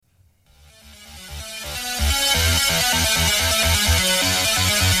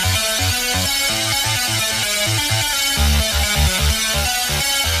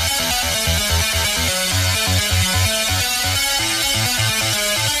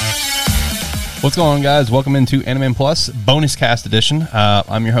What's going on, guys? Welcome into Anime Plus Bonus Cast Edition.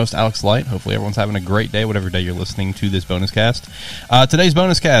 I'm your host, Alex Light. Hopefully everyone's having a great day, whatever day you're listening to this bonus cast. Today's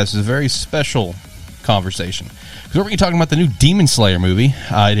bonus cast is a very special conversation, because we're going to be talking about the new Demon Slayer movie.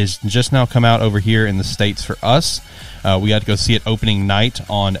 It has just now come out over here in the States for us. We got to go see it opening night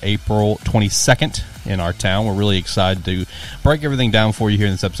on April 22nd in our town. We're really excited to break everything down for you here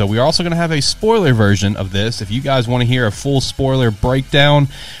in this episode. We are also going to have a spoiler version of this. If you guys want to hear a full spoiler breakdown,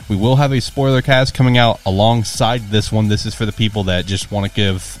 we will have a spoiler cast coming out alongside this one. This is for the people that just want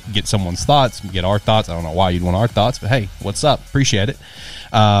to get someone's thoughts, get our thoughts. I don't know why you'd want our thoughts, but hey, what's up? Appreciate it.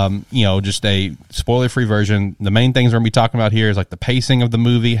 Just a spoiler-free version. The main things we're going to be talking about here is like the pacing of the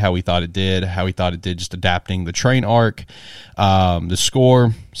movie, how we thought it did just adapting the train arc, the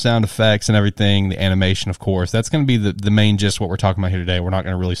score, sound effects, and everything, the animation, of course. That's going to be the main gist of what we're talking about here today. We're not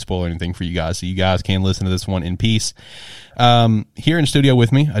going to really spoil anything for you guys, so you guys can listen to this one in peace. Here in studio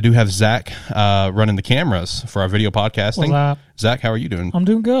with me, I do have Zach running the cameras for our video podcasting. What's up? Zach, how are you doing? I'm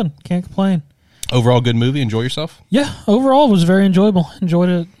doing good. Can't complain. Overall good movie? Enjoy yourself? Yeah, overall it was very enjoyable. Enjoyed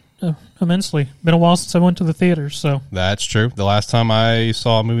it immensely. Been a while since I went to the theater, so. That's true. The last time I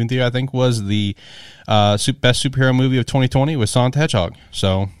saw a movie in theater, I think, was the best superhero movie of 2020 with Sonic the Hedgehog.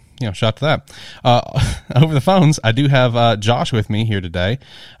 So, shout out to that. Over the phones, I do have Josh with me here today.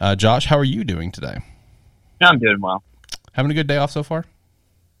 Josh, how are you doing today? I'm doing well. Having a good day off so far?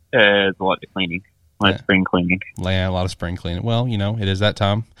 It's a lot of cleaning. Spring cleaning. Yeah, a lot of spring cleaning. Well, it is that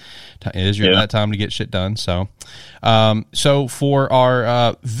time. It is that time to get shit done. So, for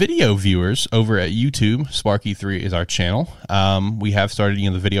our video viewers over at YouTube, Sparky3 is our channel. We have started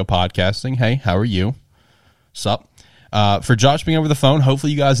the video podcasting. Hey, how are you? Sup? For Josh being over the phone,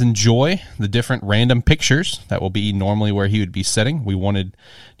 hopefully you guys enjoy the different random pictures that will be normally where he would be sitting. We wanted,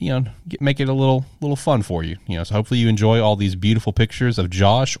 make it a little fun for you. So hopefully you enjoy all these beautiful pictures of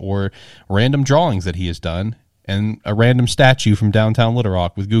Josh or random drawings that he has done, and a random statue from downtown Little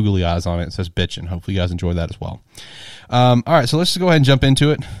Rock with googly eyes on it. It says bitchin'. Hopefully you guys enjoy that as well. All right, so let's just go ahead and jump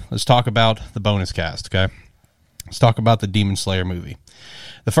into it. Let's talk about the bonus cast, okay? Let's talk about the Demon Slayer movie.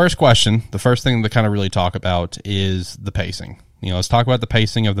 The first thing to kind of really talk about is the pacing. Let's talk about the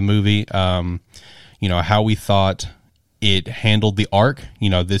pacing of the movie, how we thought it handled the arc,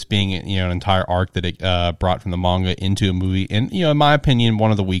 this being, an entire arc that it brought from the manga into a movie. And, in my opinion, one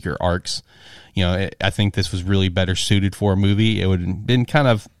of the weaker arcs. I think this was really better suited for a movie. It would have been kind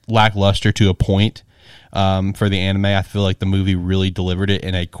of lackluster to a point. For the anime, I feel like the movie really delivered it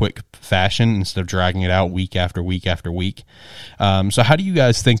in a quick fashion instead of dragging it out week after week after week. So how do you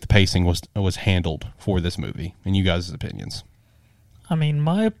guys think the pacing was handled for this movie, in you guys' opinions? I mean,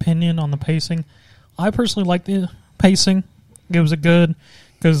 my opinion on the pacing, I personally like the pacing. It was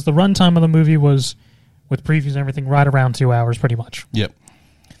because the runtime of the movie was, with previews and everything, right around 2 hours pretty much. Yep.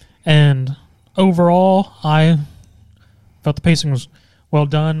 And overall, I felt the pacing was well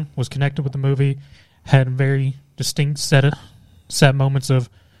done, was connected with the movie, had very distinct set moments of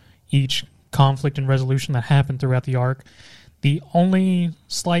each conflict and resolution that happened throughout the arc. The only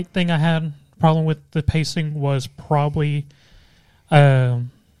slight thing I had problem with the pacing was probably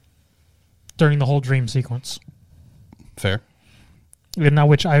during the whole dream sequence. Fair. Now,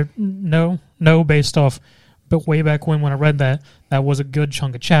 which I know based off, but way back when I read that was a good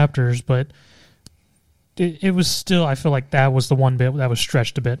chunk of chapters, but it was still, I feel like that was the one bit that was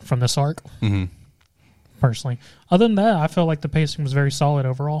stretched a bit from this arc. Mm-hmm. Personally. Other than that, I felt like the pacing was very solid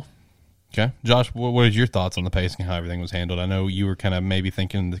overall. Okay. Josh, what is your thoughts on the pacing and how everything was handled? I know you were kind of maybe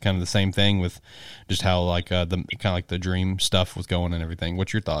thinking kind of the same thing with just how the dream stuff was going and everything.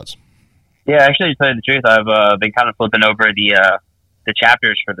 What's your thoughts? Yeah, actually, to tell you the truth, I've been kind of flipping over the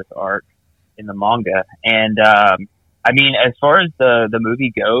chapters for this arc in the manga. And, as far as the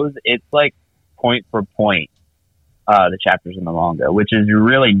movie goes, it's like point for point, the chapters in the manga, which is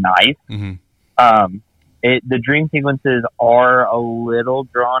really nice. Mm-hmm. The dream sequences are a little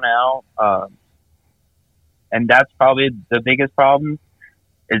drawn out, and that's probably the biggest problem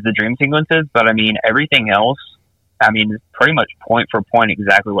is the dream sequences. But everything else, is pretty much point for point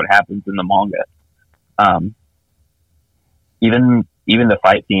exactly what happens in the manga. Even the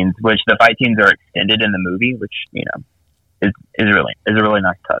fight scenes, which the fight scenes are extended in the movie, which is a really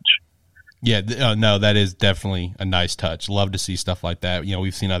nice touch. Yeah, no, that is definitely a nice touch. Love to see stuff like that.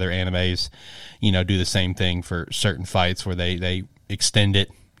 We've seen other animes, do the same thing for certain fights where they extend it,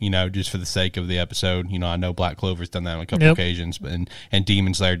 just for the sake of the episode. I know Black Clover's done that on a couple occasions, but and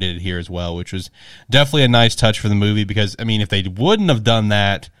Demon Slayer did it here as well, which was definitely a nice touch for the movie because, if they wouldn't have done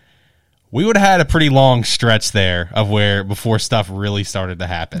that, we would have had a pretty long stretch there of where before stuff really started to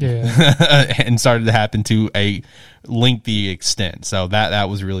happen, and started to happen to a lengthy extent. So that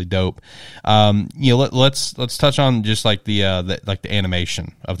was really dope. Let's touch on just like the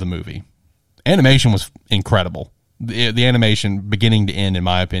animation of the movie. Animation was incredible. The animation, beginning to end, in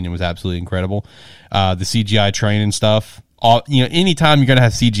my opinion, was absolutely incredible. The CGI train and stuff. Anytime you're going to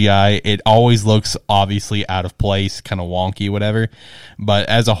have CGI, it always looks obviously out of place, kind of wonky, whatever. But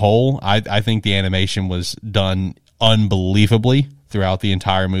as a whole, I think the animation was done unbelievably throughout the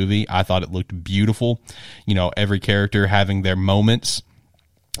entire movie. I thought it looked beautiful. Every character having their moments,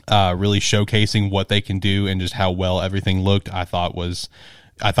 really showcasing what they can do and just how well everything looked. I personally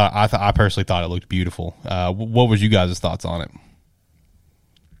thought it looked beautiful. What was you guys' thoughts on it?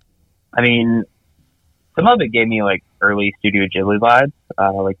 I mean, some of it gave me like early Studio Ghibli vibes,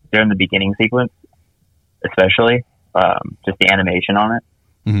 like during the beginning sequence, especially just the animation on it.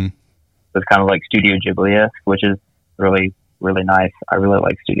 Mm-hmm. It was kind of like Studio Ghibli-esque, which is really, really nice. I really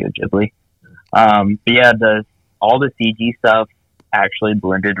like Studio Ghibli. But yeah, all the CG stuff actually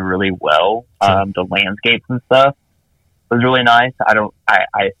blended really well. The landscapes and stuff was really nice. I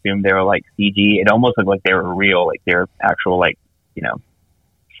assumed they were like CG. It almost looked like they were real, like they were actual, like,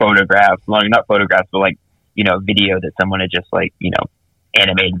 photographs. Well, not photographs, but like, video that someone had just like,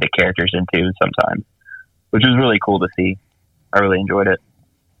 animated the characters into sometimes, which was really cool to see. I really enjoyed it.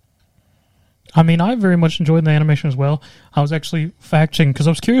 I mean, I very much enjoyed the animation as well. I was actually fact-checking because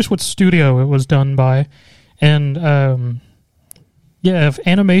I was curious what studio it was done by. And, if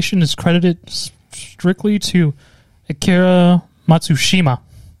animation is credited strictly to Akira Matsushima.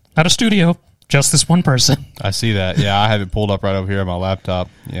 Not a studio, just this one person. I see that. Yeah, I have it pulled up right over here on my laptop.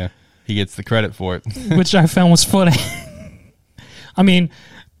 Yeah, he gets the credit for it. Which I found was funny. I mean,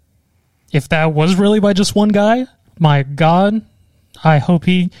 if that was really by just one guy, my God, I hope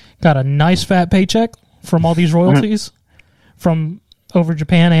he got a nice fat paycheck from all these royalties from over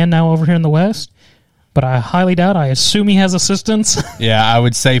Japan and now over here in the West. But I highly doubt. I assume he has assistants. Yeah, I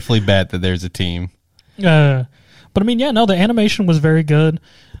would safely bet that there's a team. But I mean, yeah, no, the animation was very good.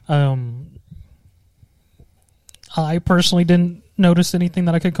 I personally didn't notice anything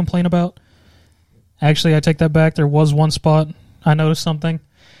that I could complain about. Actually, I take that back. There was one spot I noticed something.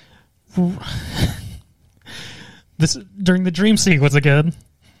 This during the dream sequence again,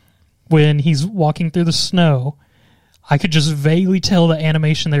 when he's walking through the snow, I could just vaguely tell the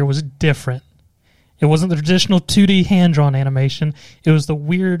animation there was different. It wasn't the traditional 2D hand-drawn animation. It was the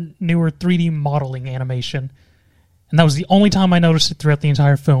weird, newer 3D modeling animation. And that was the only time I noticed it throughout the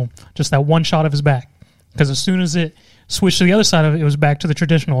entire film. Just that one shot of his back. Because as soon as it switched to the other side of it, it was back to the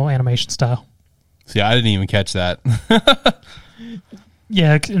traditional animation style. See, I didn't even catch that.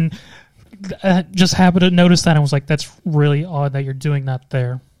 Yeah, and I just happened to notice that. And I was like, that's really odd that you're doing that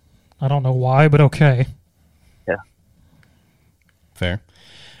there. I don't know why, but okay. Yeah. Fair.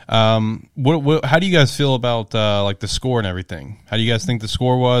 How do you guys feel about like the score and everything? How do you guys think the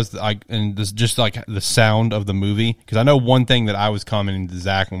score was? And this, just like the sound of the movie? Because I know one thing that I was commenting to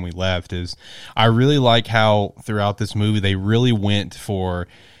Zach when we left is I really like how throughout this movie they really went for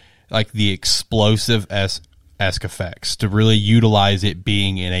like the explosive-esque effects to really utilize it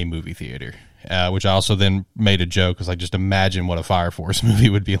being in a movie theater. Which I also then made a joke because, like, just imagine what a Fire Force movie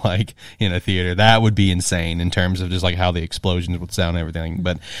would be like in a theater. That would be insane in terms of just like how the explosions would sound and everything.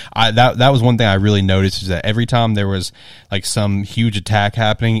 But that was one thing I really noticed is that every time there was like some huge attack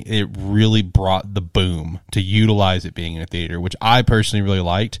happening, it really brought the boom to utilize it being in a theater, which I personally really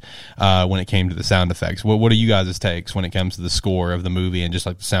liked when it came to the sound effects. What are you guys' takes when it comes to the score of the movie and just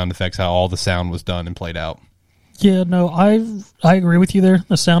like the sound effects, how all the sound was done and played out? Yeah, no, I agree with you there.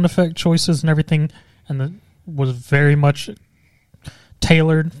 The sound effect choices and everything was very much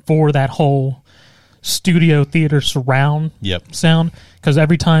tailored for that whole studio theater surround sound. Because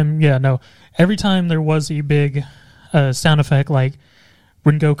every time there was a big sound effect, like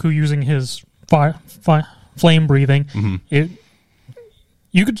Rengoku using his flame breathing,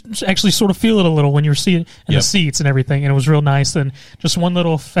 you could actually sort of feel it a little when you were seeing it in the seats and everything, and it was real nice. And just one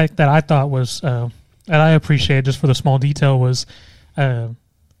little effect that I thought was... that I appreciated just for the small detail was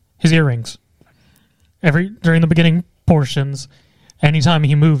his earrings. During the beginning portions, anytime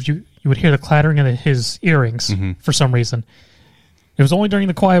he moved, you would hear the clattering of his earrings for some reason. It was only during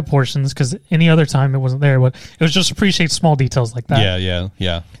the quiet portions because any other time it wasn't there. But it was just appreciate small details like that.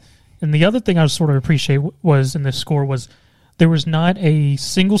 Yeah. And the other thing I sort of appreciate was in this score was there was not a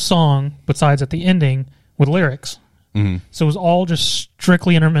single song besides at the ending with lyrics. So it was all just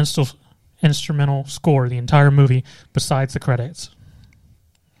strictly instrumental score the entire movie besides the credits,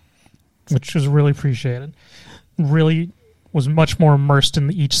 which was really appreciated. Really was much more immersed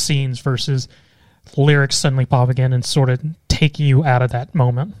in each scenes versus lyrics suddenly popping in and sort of taking you out of that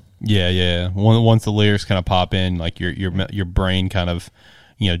moment. Yeah. Once the lyrics kind of pop in, like your brain kind of,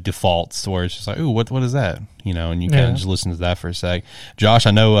 defaults to where it's just like, ooh, what is that? And you kind of just listen to that for a sec. Josh,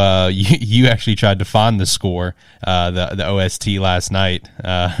 I know you actually tried to find the score, the OST last night,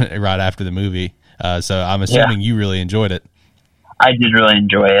 right after the movie. So I'm assuming you really enjoyed it. I did really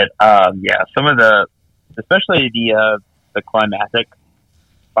enjoy it. Some of especially the climactic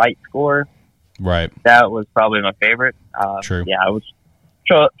fight score. Right. That was probably my favorite. True. Yeah, I was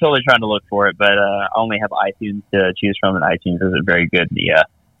totally trying to look for it, but I only have iTunes to choose from, and iTunes isn't very good in the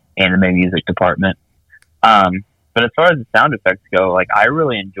anime music department. But as far as the sound effects go, like, I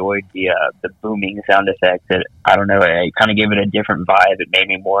really enjoyed the booming sound effects. I don't know, it kind of gave it a different vibe. It made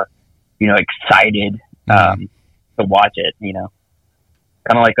me more, excited to watch it.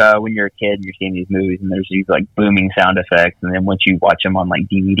 Kind of like when you're a kid and you're seeing these movies and there's these like booming sound effects, and then once you watch them on like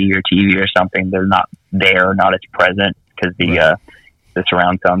DVD or TV or something, they're not there, not as present because the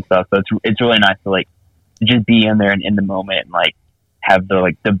surround sound stuff. So it's really nice to like just be in there and in the moment and like have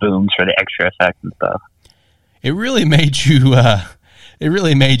the booms for the extra effects and stuff. It really made you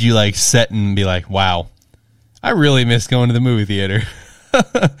like sit and be like, wow, I really miss going to the movie theater.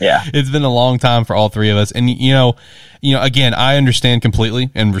 Yeah, it's been a long time for all three of us, and again, I understand completely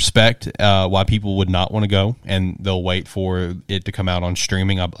and respect why people would not want to go and they'll wait for it to come out on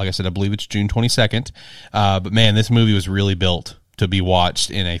streaming. Like I said, I believe it's June 22nd. But man, this movie was really built to be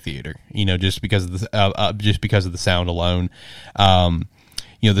watched in a theater. Just because of the sound alone.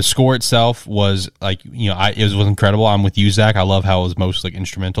 The score itself was like, it was incredible. I'm with you, Zach. I love how it was mostly like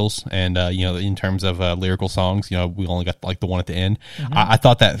instrumentals, and in terms of lyrical songs, we only got like the one at the end. Mm-hmm. I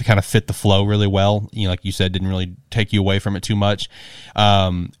thought that kind of fit the flow really well. Like you said, didn't really take you away from it too much.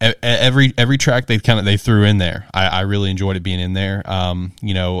 Every track they threw in there, I really enjoyed it being in there.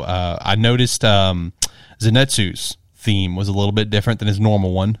 I noticed Zenitsu's theme was a little bit different than his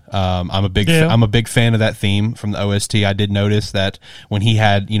normal one. I'm a big fan of that theme from the OST. I did notice that when he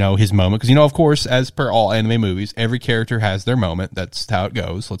had his moment, because of course, as per all anime movies, every character has their moment. That's how it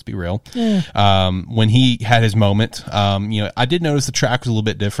goes. Let's be real. Yeah. When he had his moment, I did notice the track was a little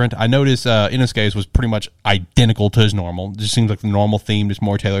bit different. I noticed Inosuke's was pretty much identical to his normal. It just seems like the normal theme, just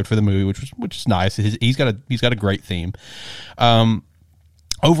more tailored for the movie, which is nice. He's got a great theme.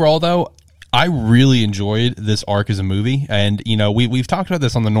 Overall, though, I really enjoyed this arc as a movie, and we've talked about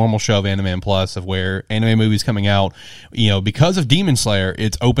this on the normal show of Anime Plus, of where anime movies coming out, because of Demon Slayer,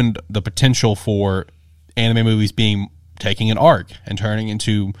 it's opened the potential for anime movies taking an arc and turning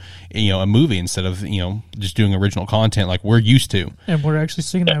into a movie instead of just doing original content like we're used to. And we're actually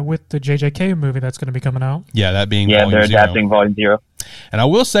seeing that with the JJK movie that's going to be coming out. Yeah, that being Volume they're adapting Volume 0. And I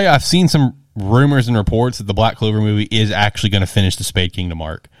will say I've seen some rumors and reports that the Black Clover movie is actually going to finish the Spade Kingdom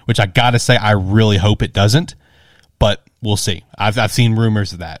arc, which I gotta say I really hope it doesn't, but we'll see. I've seen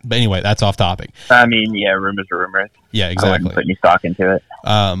rumors of that, but anyway, that's off topic. I mean, yeah, rumors are rumors. Yeah, exactly. I wouldn't put any stock into it.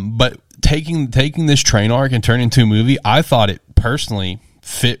 But taking this train arc and turning into a movie, I thought it personally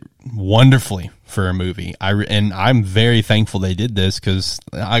fit wonderfully for a movie. And I'm very thankful they did this because,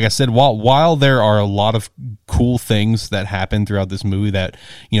 like I said, while there are a lot of cool things that happen throughout this movie that,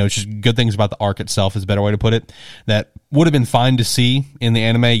 it's just good things about the arc itself is a better way to put it, that would have been fine to see in the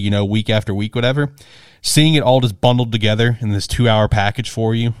anime, week after week, whatever. Seeing it all just bundled together in this 2-hour package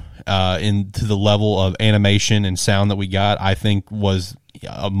for you, into the level of animation and sound that we got, I think was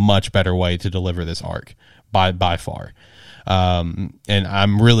a much better way to deliver this arc by far. And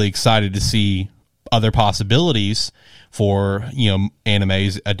I'm really excited to see other possibilities for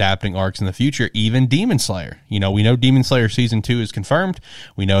animes adapting arcs in the future, even Demon Slayer. We know Demon Slayer season 2 is confirmed.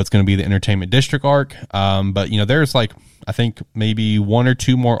 We know it's going to be the Entertainment District arc, but there's like, I think maybe 1 or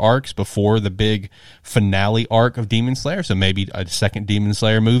 2 more arcs before the big finale arc of Demon Slayer, so maybe a second Demon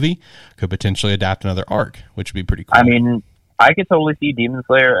Slayer movie could potentially adapt another arc, which would be pretty cool. I mean, I could totally see Demon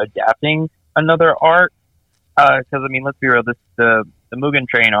Slayer adapting another arc, because I mean, let's be real, the Mugen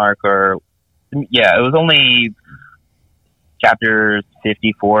Train arc, it was only chapters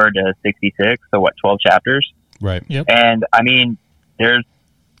 54 to 66, so 12 chapters? Right. Yep. And, I mean, there's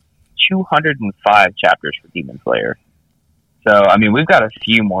 205 chapters for Demon Slayer. So, I mean, we've got a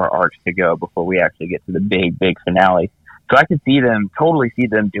few more arcs to go before we actually get to the big finale. So I could totally see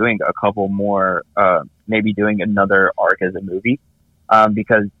them doing a couple more, maybe doing another arc as a movie,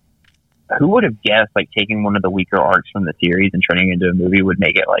 because who would have guessed, like, taking one of the weaker arcs from the series and turning it into a movie would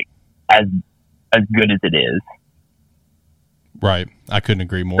make it, like, as good as it is. Right. I couldn't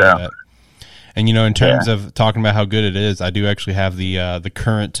agree more with that. And in terms of talking about how good it is, I do actually have the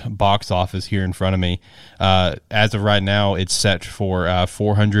current box office here in front of me. As of right now, it's set for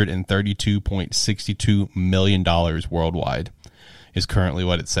 $432.62 million worldwide is currently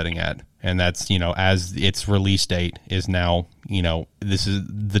what it's setting at. And that's, as its release date is now, this is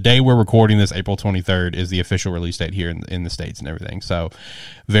the day we're recording this, April 23rd is the official release date here in the States and everything. So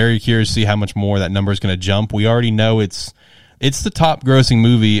very curious to see how much more that number is going to jump. We already know it's the top grossing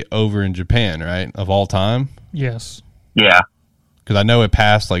movie over in Japan, right? Of all time. Yes. Yeah. Because I know it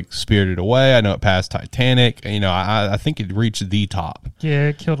passed like Spirited Away. I know it passed Titanic. I think it reached the top. Yeah,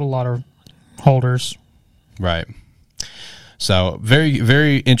 it killed a lot of holders. Right. So very,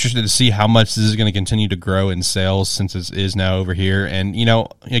 very interested to see how much this is going to continue to grow in sales since it is now over here. And,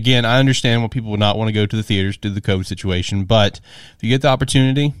 again, I understand why people would not want to go to the theaters due to the COVID situation. But if you get the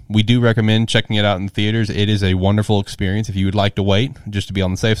opportunity, we do recommend checking it out in the theaters. It is a wonderful experience. If you would like to wait just to be on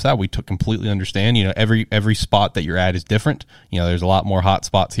the safe side, we completely understand. Every spot that you're at is different. There's a lot more hot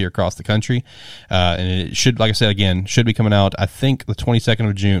spots here across the country. And it should, like I said, again, should be coming out, I think, the 22nd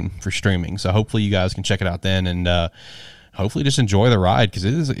of June for streaming. So hopefully you guys can check it out then. And, hopefully just enjoy the ride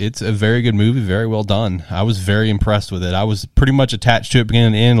because it's a very good movie, very well done. I was very impressed with it. I was pretty much attached to it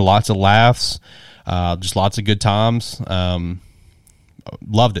beginning to end. Lots of laughs, just lots of good times. Loved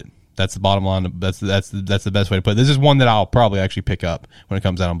it. That's the bottom line. That's the best way to put it. This is one that I'll probably actually pick up when it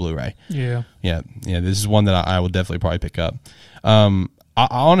comes out on Blu-ray. Yeah. This is one that I will definitely probably pick up.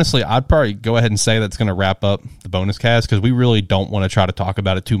 Honestly, I'd probably go ahead and say that's going to wrap up the bonus cast because we really don't want to try to talk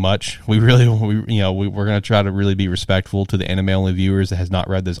about it too much. We're going to try to really be respectful to the anime only viewers that has not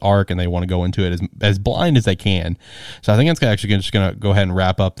read this arc and they want to go into it as blind as they can. So I think that's actually just going to go ahead and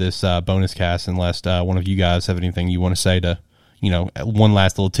wrap up this bonus cast unless one of you guys have anything you want to say to, one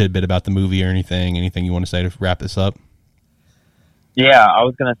last little tidbit about the movie or anything you want to say to wrap this up. Yeah, I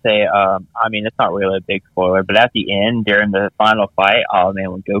was going to say, it's not really a big spoiler, but at the end, during the final fight, oh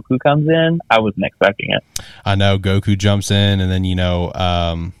man, when Goku comes in, I wasn't expecting it. I know, Goku jumps in, and then,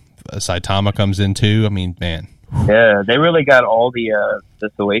 Saitama comes in too. I mean, man. Yeah, they really got all the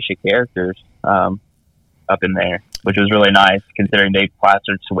Shueisha characters up in there, which was really nice, considering they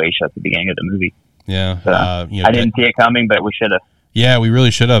plastered Shueisha at the beginning of the movie. Yeah. So, I didn't see it coming, but we should have. Yeah, we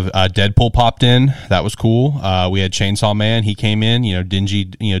really should have. Deadpool popped in. That was cool. We had Chainsaw Man. He came in,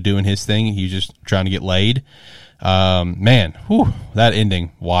 Denji, doing his thing. He was just trying to get laid. Man, that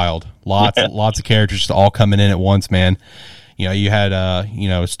ending, wild. Lots of characters just all coming in at once, man. You had,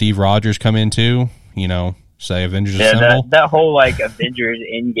 Steve Rogers come in too, say Avengers Assemble. That whole, Avengers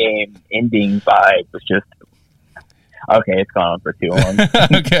Endgame ending vibe was just... Okay, it's gone on for too long.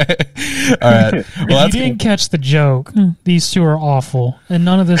 Okay. All right. Well, if you didn't catch the joke, these two are awful, and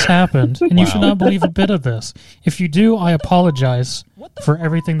none of this happened, and you should not believe a bit of this. If you do, I apologize for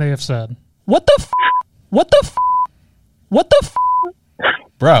everything they have said. What the f***? What the f***? What the f***?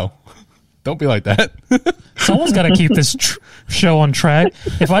 Bro, don't be like that. Someone's got to keep this show on track.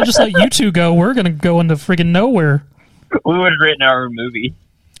 If I just let you two go, we're going to go into friggin' nowhere. We would have written our own movie.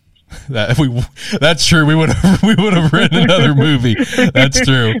 That's true. We would have written another movie. That's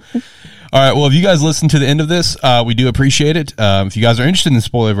true. All right. Well, if you guys listen to the end of this, we do appreciate it. If you guys are interested in the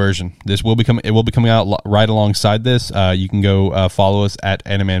spoiler version, it will be coming out right alongside this. You can go follow us at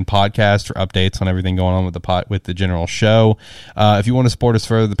Animan Podcast for updates on everything going on with the general show. If you want to support us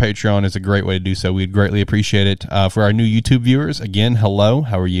further, the Patreon is a great way to do so. We'd greatly appreciate it. For our new YouTube viewers, again, hello.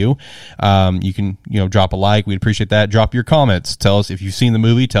 How are you? You can drop a like. We'd appreciate that. Drop your comments. Tell us if you've seen the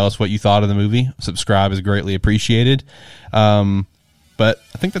movie. Tell us what you thought of the movie. Subscribe is greatly appreciated. But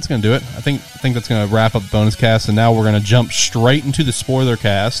I think that's going to do it. I think that's going to wrap up the bonus cast. And now we're going to jump straight into the spoiler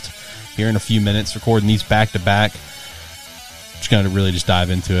cast here in a few minutes, recording these back to back. Just going to really just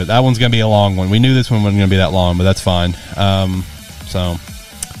dive into it. That one's going to be a long one. We knew this one wasn't going to be that long, but that's fine.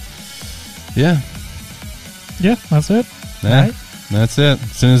 Yeah, that's it. Yeah, right. That's it.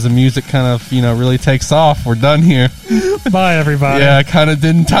 As soon as the music kind of really takes off, we're done here. Bye, everybody. Yeah, I kind of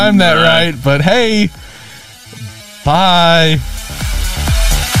didn't time that right, but hey, bye.